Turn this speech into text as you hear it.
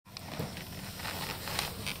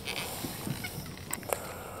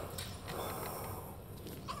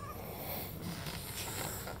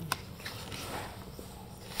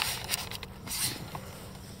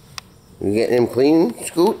You getting him clean,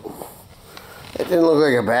 Scoot? That didn't look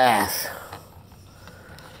like a bath.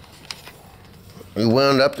 We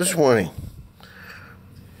wound up this morning.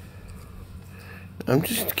 I'm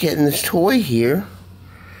just getting this toy here.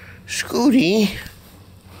 Scooty.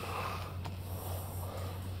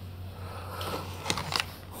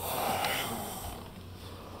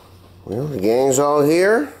 Well, the gang's all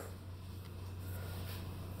here.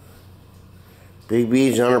 Big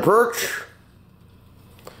B's on her perch.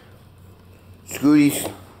 Scooty's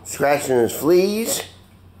scratching his fleas.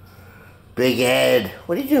 Big Ed.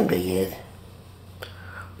 What are you doing, Big Ed?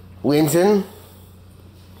 Winston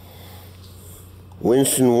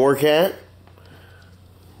Warcat.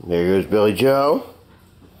 There goes Billy Joe.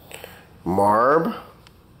 Marb.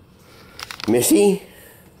 Missy.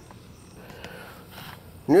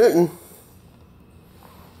 Newton.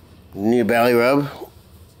 Need a belly rub.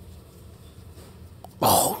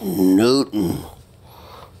 Oh, Newton.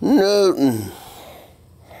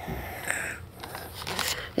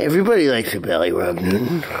 Everybody likes a belly rub,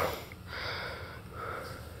 Newton.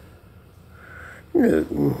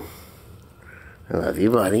 I love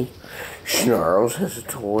you, buddy. Snarls has a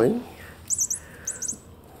toy.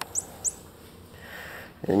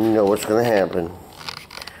 And you know what's going to happen.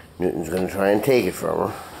 Newton's going to try and take it from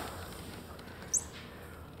her.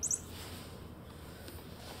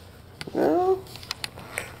 No.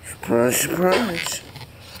 Surprise, surprise.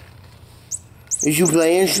 Is you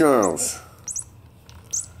playing, Snarls?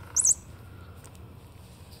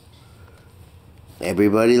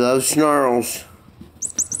 Everybody loves Snarls.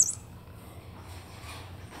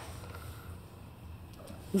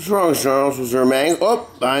 What's wrong, Snarls? Was there a mango? Oh,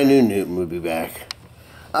 I knew Newton would be back.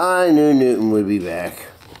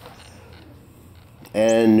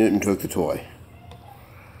 And Newton took the toy.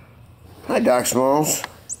 Hi, Doc Smalls.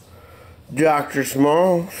 Dr.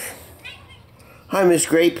 Smalls. Hi, Miss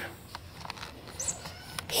Grape.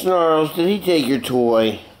 Snarls, did he take your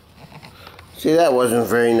toy? See, that wasn't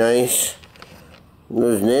very nice.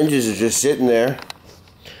 Those ninjas are just sitting there.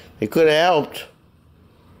 They could have helped.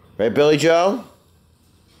 Right, Billy Joe?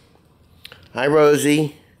 Hi,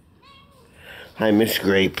 Rosie. Hi, Miss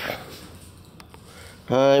Grape.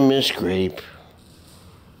 Hi, Miss Grape.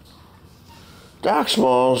 Doc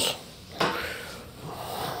Smalls.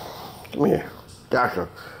 Come here. Doctor.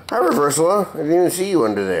 Hi, Reversala. I didn't even see you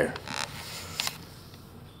under there.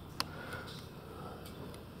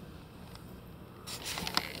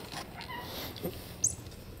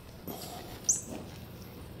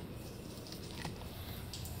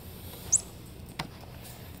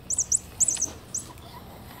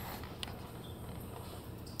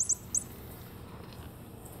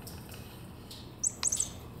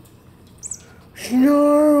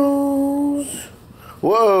 Snarls!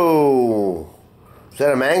 Whoa! Is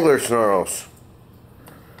that a mangler, Snarls?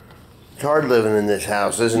 It's hard living in this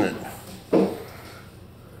house, isn't it?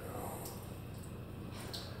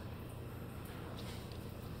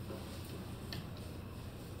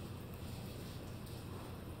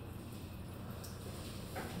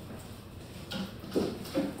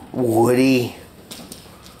 Woody.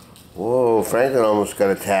 Whoa, Franklin almost got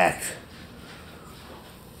attacked.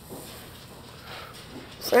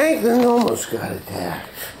 Franklin almost got attacked.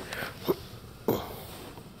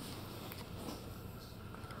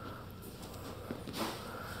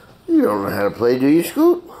 You don't know how to play, do you,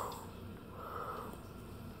 Scoot?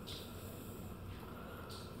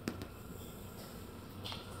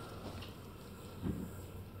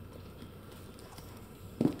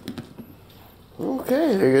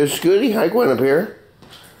 Okay, there goes Scooty. Hi, Gwen up here.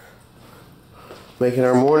 Making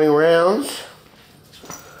our morning rounds.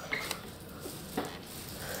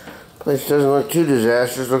 Place doesn't look too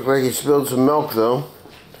disastrous. Look like he spilled some milk, though.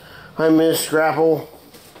 Hi, Miss Scrapple.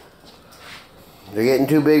 They're getting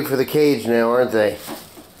too big for the cage now, aren't they?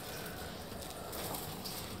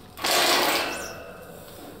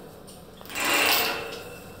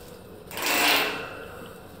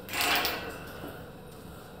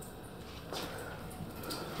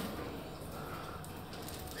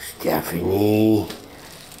 Stephanie.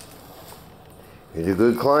 You're a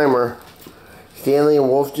good climber. Stanley and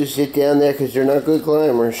Wolf just sit down there because they're not good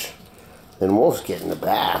climbers. Then Wolf's getting the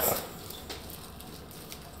bath.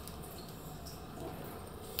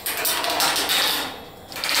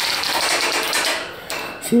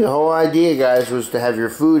 See, the whole idea, guys, was to have your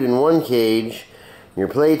food in one cage and your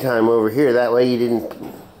playtime over here. That way you didn't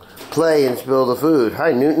play and spill the food.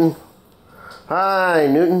 Hi, Newton. Hi,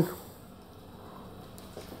 Newton.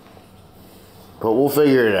 But we'll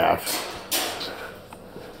figure it out.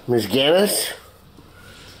 Miss Gannis?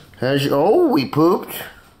 Oh, we pooped.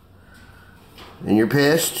 And you're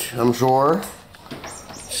pissed, I'm sure.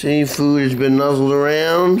 See, food has been nuzzled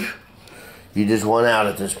around. You just want out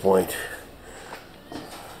at this point.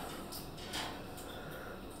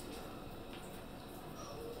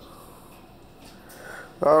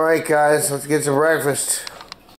 Alright guys, let's get some breakfast.